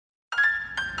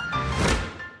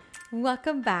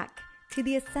Welcome back to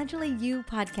the Essentially You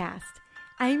podcast.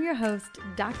 I am your host,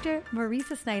 Dr.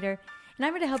 Marisa Snyder, and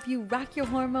I'm here to help you rock your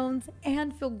hormones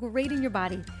and feel great in your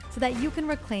body so that you can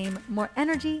reclaim more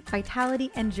energy,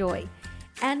 vitality, and joy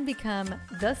and become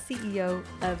the CEO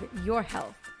of your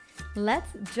health.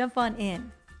 Let's jump on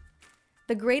in.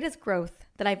 The greatest growth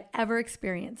that I've ever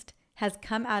experienced has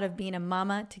come out of being a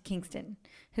mama to Kingston,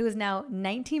 who is now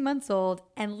 19 months old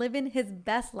and living his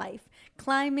best life,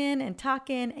 climbing and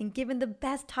talking and giving the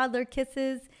best toddler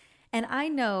kisses. And I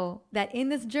know that in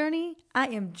this journey, I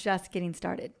am just getting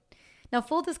started. Now,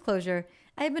 full disclosure,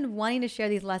 I have been wanting to share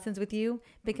these lessons with you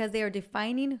because they are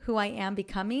defining who I am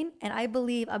becoming. And I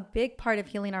believe a big part of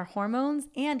healing our hormones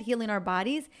and healing our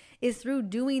bodies is through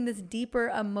doing this deeper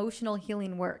emotional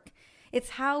healing work.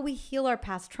 It's how we heal our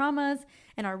past traumas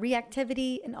and our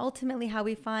reactivity, and ultimately how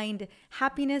we find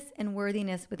happiness and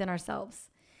worthiness within ourselves.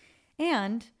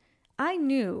 And I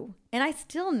knew, and I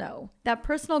still know, that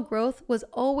personal growth was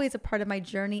always a part of my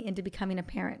journey into becoming a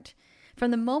parent.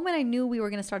 From the moment I knew we were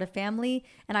going to start a family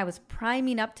and I was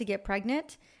priming up to get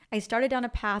pregnant, I started down a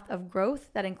path of growth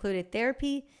that included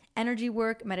therapy, energy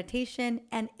work, meditation,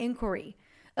 and inquiry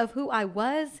of who I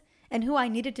was and who I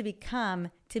needed to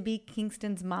become to be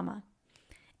Kingston's mama.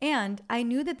 And I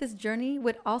knew that this journey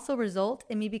would also result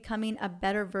in me becoming a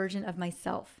better version of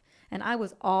myself. And I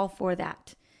was all for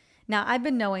that. Now, I've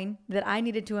been knowing that I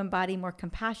needed to embody more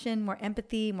compassion, more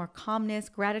empathy, more calmness,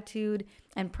 gratitude,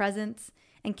 and presence.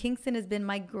 And Kingston has been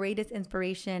my greatest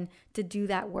inspiration to do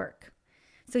that work.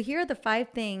 So here are the 5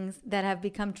 things that have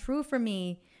become true for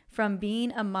me from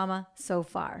being a mama so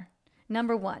far.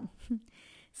 Number 1,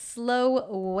 slow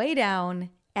way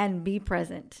down and be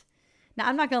present. Now,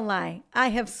 I'm not going to lie, I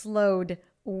have slowed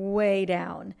way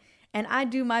down, and I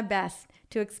do my best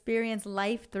to experience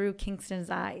life through Kingston's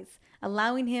eyes,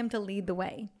 allowing him to lead the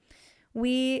way.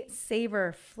 We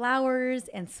savor flowers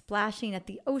and splashing at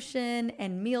the ocean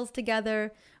and meals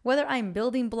together, whether I'm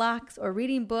building blocks or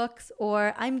reading books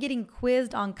or I'm getting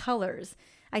quizzed on colors.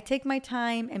 I take my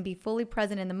time and be fully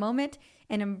present in the moment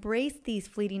and embrace these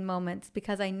fleeting moments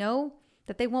because I know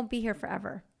that they won't be here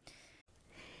forever.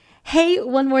 Hey,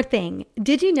 one more thing.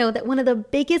 Did you know that one of the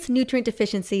biggest nutrient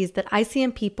deficiencies that I see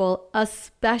in people,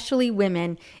 especially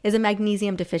women, is a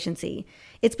magnesium deficiency?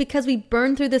 It's because we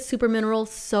burn through this super mineral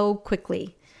so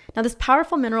quickly. Now, this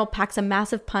powerful mineral packs a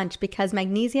massive punch because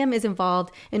magnesium is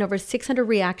involved in over 600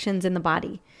 reactions in the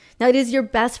body. Now, it is your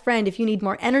best friend if you need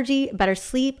more energy, better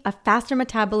sleep, a faster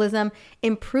metabolism,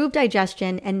 improved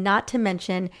digestion, and not to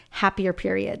mention happier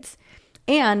periods.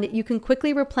 And you can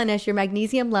quickly replenish your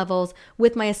magnesium levels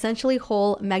with my Essentially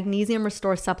Whole Magnesium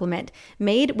Restore supplement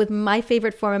made with my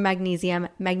favorite form of magnesium,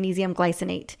 magnesium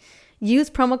glycinate. Use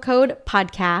promo code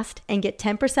podcast and get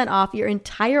 10% off your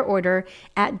entire order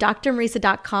at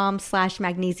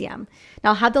drmarisa.com/magnesium.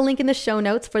 Now, I'll have the link in the show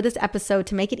notes for this episode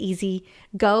to make it easy.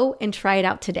 Go and try it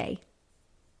out today.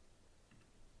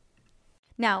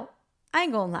 Now, I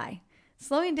ain't gonna lie.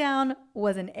 Slowing down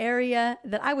was an area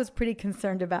that I was pretty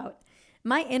concerned about.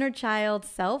 My inner child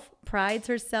self prides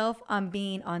herself on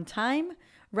being on time,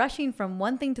 rushing from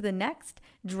one thing to the next,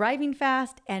 driving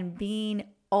fast, and being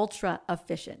ultra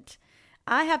efficient.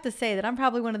 I have to say that I'm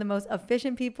probably one of the most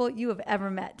efficient people you have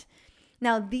ever met.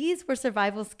 Now, these were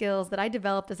survival skills that I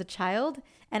developed as a child,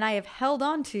 and I have held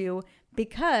on to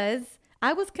because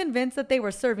I was convinced that they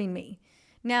were serving me.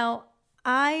 Now,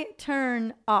 I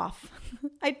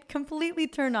completely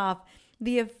turn off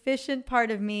the efficient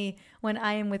part of me when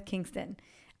I am with Kingston.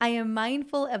 I am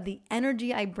mindful of the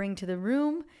energy I bring to the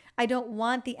room. I don't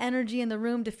want the energy in the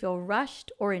room to feel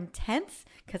rushed or intense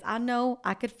because I know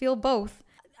I could feel both.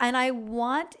 And I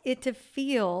want it to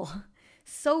feel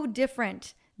so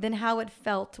different than how it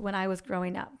felt when I was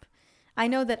growing up. I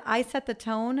know that I set the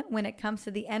tone when it comes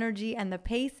to the energy and the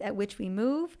pace at which we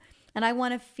move. And I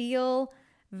want to feel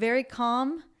very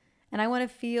calm, and I want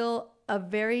to feel a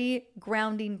very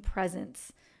grounding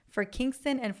presence for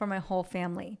Kingston and for my whole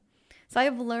family. So I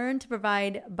have learned to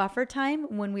provide buffer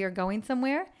time when we are going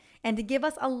somewhere and to give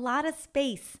us a lot of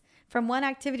space from one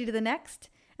activity to the next.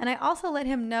 And I also let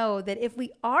him know that if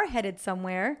we are headed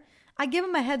somewhere, I give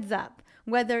him a heads up,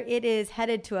 whether it is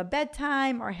headed to a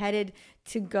bedtime or headed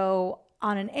to go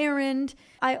on an errand.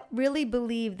 I really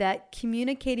believe that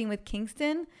communicating with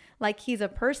Kingston like he's a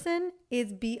person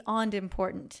is beyond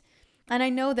important. And I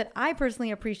know that I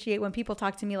personally appreciate when people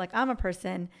talk to me like I'm a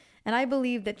person, and I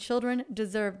believe that children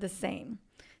deserve the same.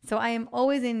 So I am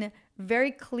always in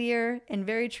very clear and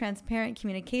very transparent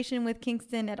communication with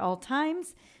Kingston at all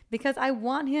times because I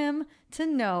want him to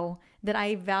know that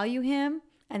I value him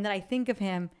and that I think of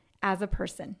him as a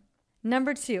person.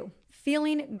 Number 2,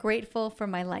 feeling grateful for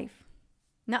my life.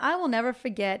 Now, I will never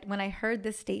forget when I heard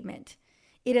this statement.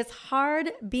 It is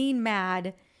hard being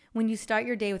mad when you start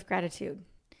your day with gratitude.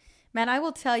 Man, I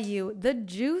will tell you, the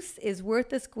juice is worth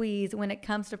the squeeze when it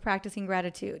comes to practicing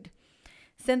gratitude.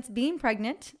 Since being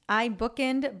pregnant, I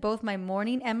bookend both my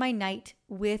morning and my night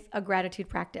with a gratitude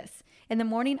practice. In the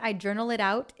morning, I journal it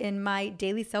out in my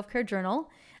daily self-care journal,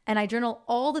 and I journal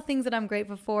all the things that I'm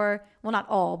grateful for. Well, not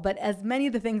all, but as many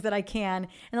of the things that I can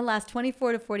in the last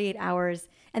 24 to 48 hours.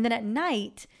 And then at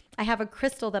night, I have a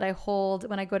crystal that I hold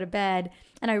when I go to bed,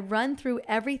 and I run through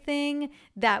everything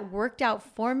that worked out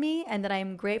for me and that I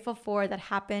am grateful for that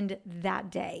happened that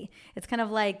day. It's kind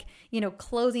of like,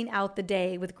 closing out the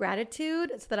day with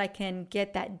gratitude so that I can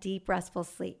get that deep, restful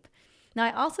sleep. Now,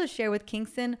 I also share with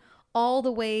Kingston all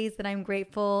the ways that I'm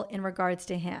grateful in regards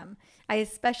to him. I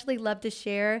especially love to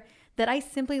share that I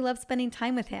simply love spending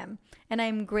time with him, and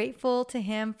I'm grateful to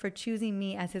him for choosing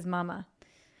me as his mama.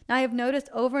 Now, I have noticed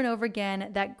over and over again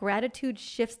that gratitude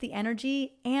shifts the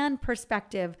energy and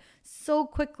perspective so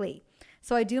quickly.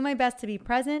 So I do my best to be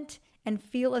present and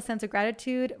feel a sense of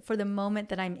gratitude for the moment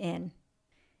that I'm in.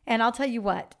 And I'll tell you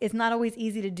what, it's not always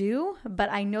easy to do, but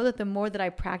I know that the more that I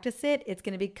practice it, it's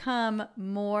going to become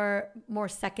more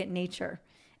second nature.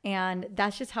 And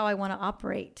that's just how I want to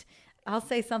operate. I'll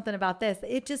say something about this.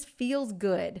 It just feels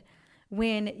good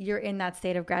when you're in that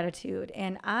state of gratitude.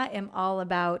 And I am all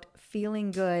about feeling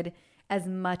good as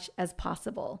much as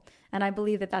possible. And I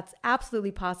believe that that's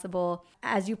absolutely possible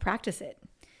as you practice it.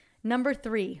 Number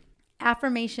 3,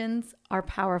 affirmations are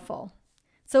powerful.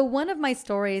 So one of my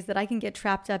stories that I can get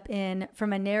trapped up in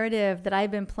from a narrative that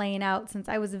I've been playing out since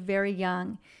I was very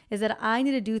young is that I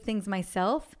need to do things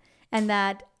myself and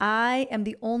that I am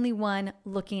the only one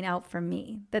looking out for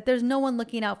me, that there's no one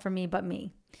looking out for me but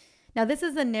me. Now, this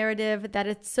is a narrative that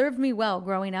has served me well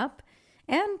growing up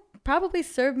and probably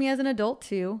served me as an adult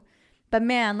too. But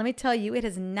man, let me tell you, it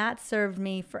has not served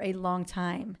me for a long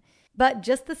time. But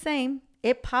just the same,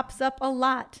 it pops up a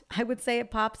lot. I would say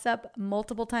it pops up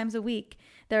multiple times a week.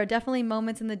 There are definitely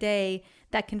moments in the day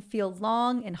that can feel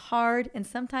long and hard, and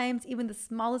sometimes even the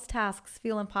smallest tasks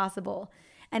feel impossible.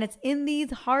 And it's in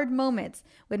these hard moments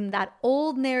when that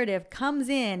old narrative comes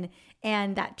in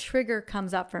and that trigger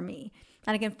comes up for me.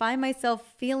 And I can find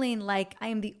myself feeling like I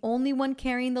am the only one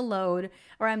carrying the load,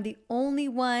 or I'm the only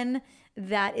one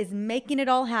that is making it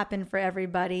all happen for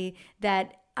everybody,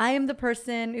 that I am the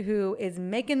person who is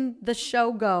making the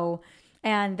show go,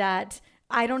 and that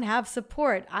I don't have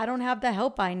support. I don't have the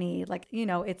help I need.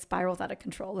 It spirals out of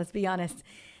control, let's be honest.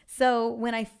 So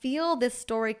when I feel this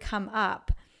story come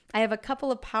up, I have a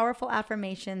couple of powerful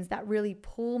affirmations that really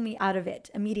pull me out of it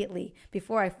immediately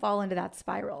before I fall into that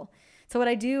spiral. So what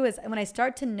I do is when I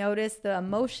start to notice the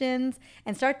emotions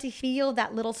and start to feel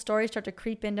that little story start to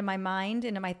creep into my mind,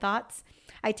 into my thoughts,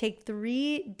 I take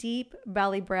 3 deep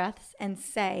belly breaths and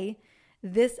say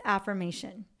this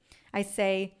affirmation. I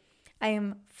say, I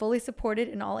am fully supported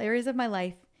in all areas of my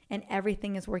life and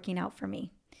everything is working out for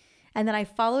me. And then I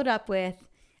followed up with,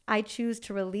 I choose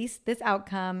to release this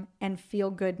outcome and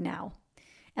feel good now.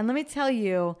 And let me tell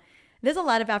you, there's a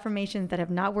lot of affirmations that have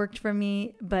not worked for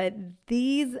me, but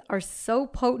these are so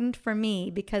potent for me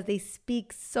because they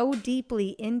speak so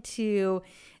deeply into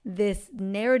this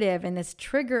narrative and this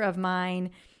trigger of mine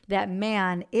that,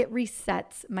 man, it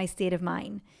resets my state of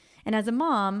mind. And as a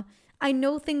mom, I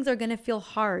know things are going to feel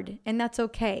hard, and that's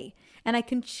okay. And I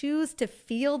can choose to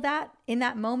feel that in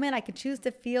that moment. I can choose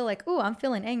to feel like, ooh, I'm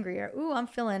feeling angry, or ooh, I'm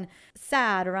feeling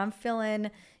sad, or I'm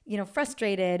feeling,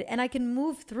 frustrated, and I can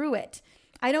move through it.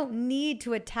 I don't need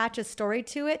to attach a story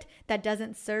to it that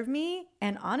doesn't serve me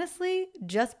and honestly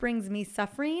just brings me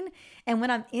suffering. And when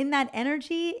I'm in that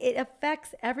energy, it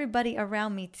affects everybody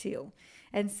around me too.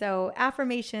 And so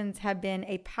affirmations have been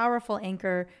a powerful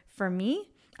anchor for me,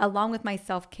 along with my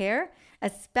self-care,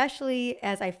 especially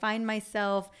as I find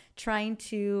myself trying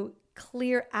to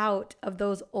clear out of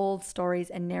those old stories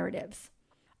and narratives.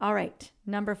 All right,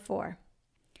 number 4,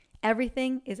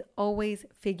 everything is always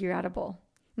figure-outable.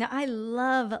 Now, I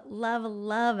love, love,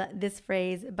 love this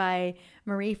phrase by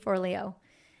Marie Forleo.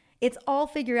 It's all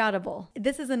figure-outable.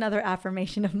 This is another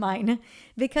affirmation of mine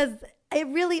because it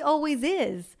really always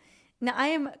is. Now, I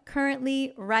am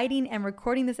currently writing and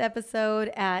recording this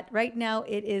episode right now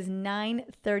it is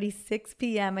 9:36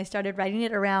 p.m. I started writing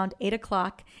it around 8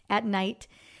 o'clock at night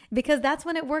because that's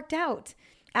when it worked out.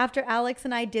 After Alex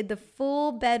and I did the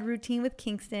full bed routine with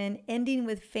Kingston, ending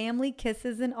with family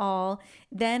kisses and all,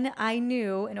 then I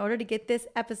knew in order to get this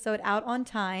episode out on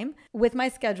time with my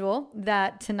schedule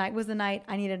that tonight was the night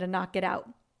I needed to knock it out.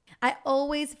 I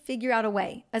always figure out a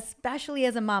way, especially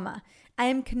as a mama. I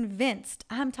am convinced,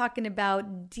 I'm talking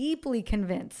about deeply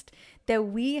convinced, that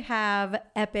we have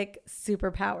epic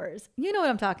superpowers. You know what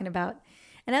I'm talking about.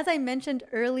 And as I mentioned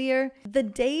earlier, the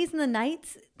days and the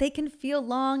nights, they can feel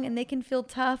long and they can feel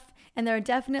tough. And there are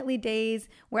definitely days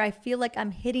where I feel like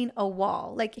I'm hitting a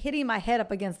wall, like hitting my head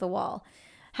up against the wall.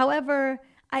 However,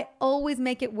 I always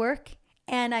make it work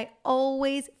and I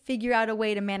always figure out a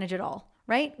way to manage it all,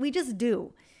 right? We just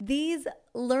do. These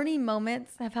learning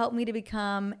moments have helped me to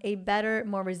become a better,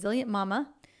 more resilient mama.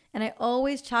 And I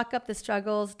always chalk up the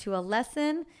struggles to a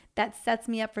lesson that sets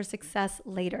me up for success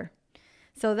later.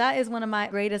 So that is one of my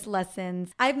greatest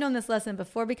lessons. I've known this lesson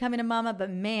before becoming a mama, but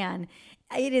man,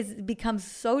 it has become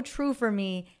so true for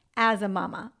me as a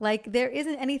mama. Like there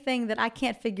isn't anything that I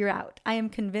can't figure out. I am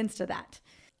convinced of that.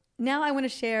 Now I want to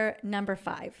share number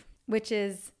 5, which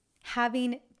is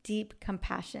having deep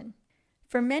compassion.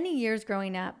 For many years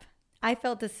growing up, I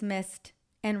felt dismissed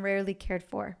and rarely cared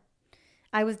for.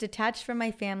 I was detached from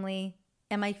my family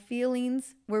and my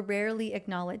feelings were rarely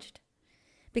acknowledged.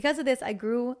 Because of this, I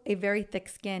grew a very thick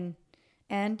skin.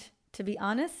 And to be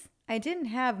honest, I didn't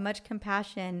have much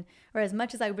compassion or as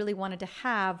much as I really wanted to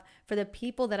have for the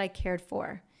people that I cared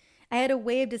for. I had a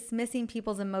way of dismissing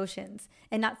people's emotions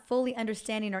and not fully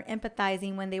understanding or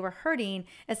empathizing when they were hurting,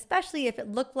 especially if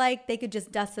it looked like they could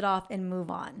just dust it off and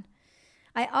move on.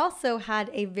 I also had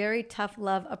a very tough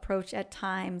love approach at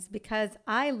times because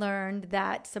I learned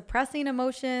that suppressing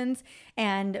emotions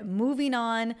and moving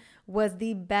on was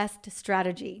the best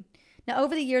strategy. Now,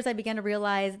 over the years, I began to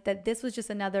realize that this was just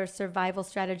another survival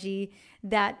strategy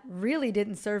that really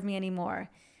didn't serve me anymore.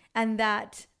 And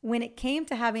that when it came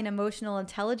to having emotional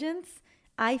intelligence,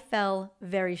 I fell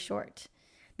very short.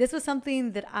 This was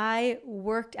something that I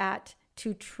worked at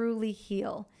to truly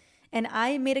heal. And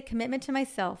I made a commitment to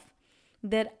myself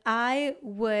that I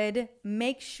would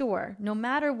make sure, no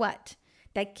matter what,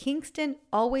 that Kingston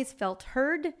always felt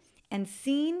heard and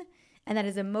seen and that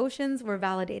his emotions were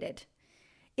validated.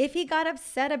 If he got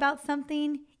upset about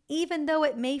something, even though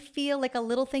it may feel like a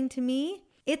little thing to me,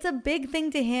 it's a big thing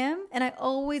to him, and I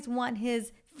always want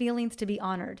his feelings to be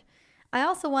honored. I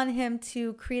also want him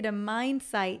to create a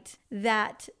mindset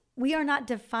that we are not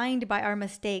defined by our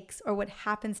mistakes or what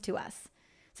happens to us.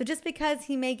 So just because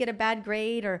he may get a bad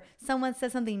grade or someone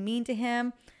says something mean to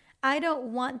him, I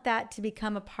don't want that to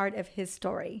become a part of his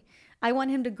story. I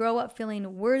want him to grow up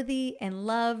feeling worthy and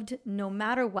loved no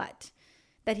matter what,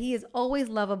 that he is always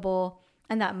lovable,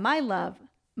 and that my love,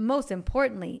 most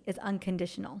importantly, is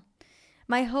unconditional.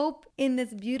 My hope in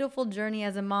this beautiful journey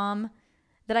as a mom,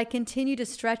 that I continue to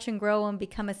stretch and grow and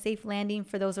become a safe landing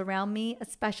for those around me,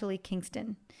 especially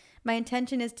Kingston. My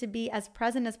intention is to be as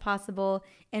present as possible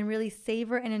and really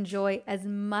savor and enjoy as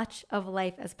much of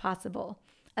life as possible,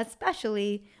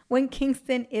 especially when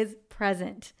Kingston is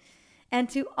present. And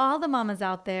to all the mamas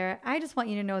out there, I just want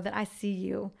you to know that I see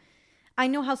you. I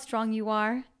know how strong you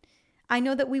are. I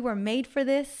know that we were made for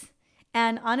this.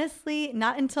 And honestly,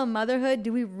 not until motherhood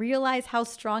do we realize how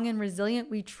strong and resilient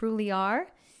we truly are.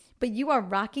 But you are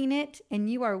rocking it and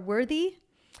you are worthy.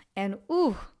 And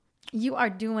you are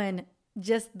doing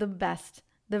just the best,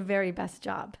 the very best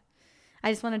job.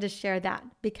 I just wanted to share that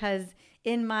because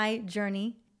in my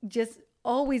journey, just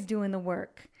always doing the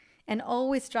work and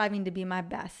always striving to be my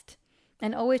best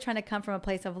and always trying to come from a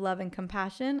place of love and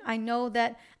compassion, I know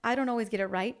that I don't always get it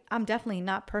right. I'm definitely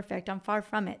not perfect. I'm far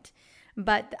from it.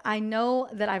 But I know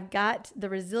that I've got the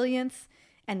resilience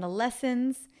and the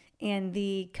lessons and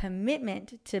the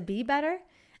commitment to be better.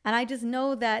 And I just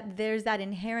know that there's that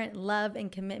inherent love and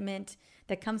commitment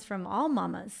that comes from all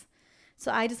mamas.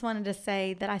 So I just wanted to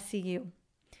say that I see you.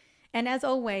 And as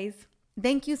always,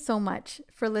 thank you so much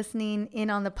for listening in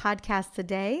on the podcast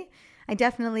today. I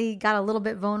definitely got a little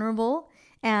bit vulnerable,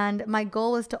 and my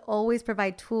goal is to always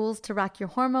provide tools to rock your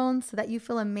hormones so that you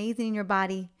feel amazing in your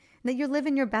body and that you're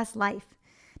living your best life.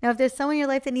 Now, if there's someone in your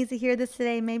life that needs to hear this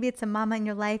today, maybe it's a mama in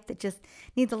your life that just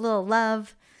needs a little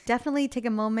love, definitely take a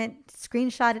moment,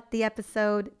 screenshot the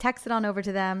episode, text it on over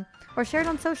to them, or share it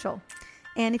on social.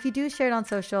 And if you do share it on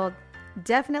social,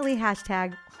 definitely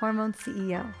hashtag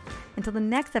HormoneCEO. Until the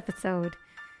next episode,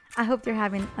 I hope you're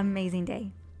having an amazing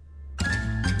day.